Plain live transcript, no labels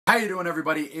How you doing,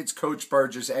 everybody? It's Coach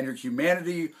Burgess, and your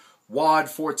Humanity WOD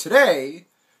for today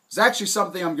is actually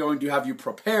something I'm going to have you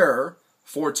prepare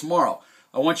for tomorrow.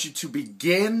 I want you to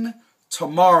begin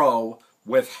tomorrow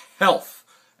with health,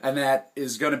 and that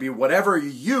is going to be whatever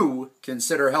you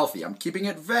consider healthy. I'm keeping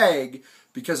it vague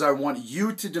because I want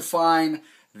you to define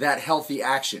that healthy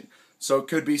action. So it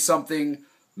could be something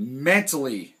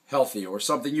mentally healthy or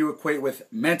something you equate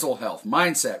with mental health,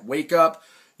 mindset, wake up,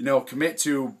 commit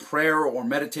to prayer or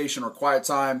meditation or quiet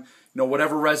time,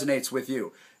 whatever resonates with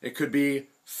you. It could be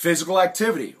physical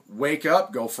activity. Wake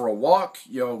up, go for a walk,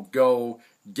 go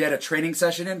get a training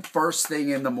session in first thing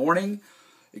in the morning.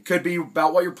 It could be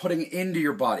about what you're putting into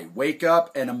your body. Wake up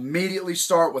and immediately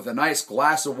start with a nice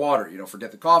glass of water.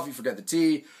 Forget the coffee, forget the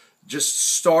tea. Just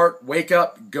start, wake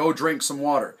up, go drink some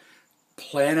water.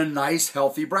 Plan a nice,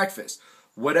 healthy breakfast.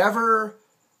 Whatever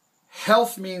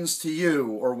health means to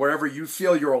you, or wherever you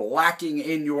feel you're lacking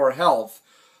in your health,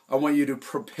 I want you to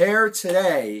prepare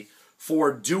today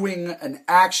for doing an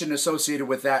action associated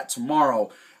with that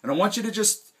tomorrow. And I want you to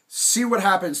just see what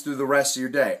happens through the rest of your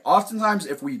day. Oftentimes,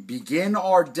 if we begin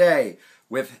our day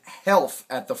with health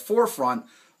at the forefront,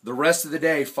 the rest of the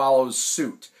day follows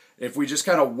suit. If we just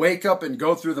kind of wake up and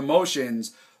go through the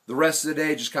motions, the rest of the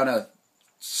day just kind of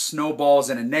snowballs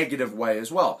in a negative way as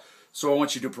well. So I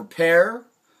want you to prepare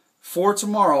for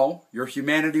tomorrow. Your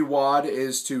Humanity WOD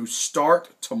is to start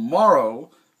tomorrow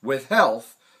with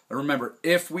health. And remember,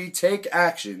 if we take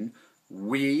action,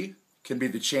 we can be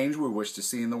the change we wish to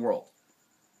see in the world.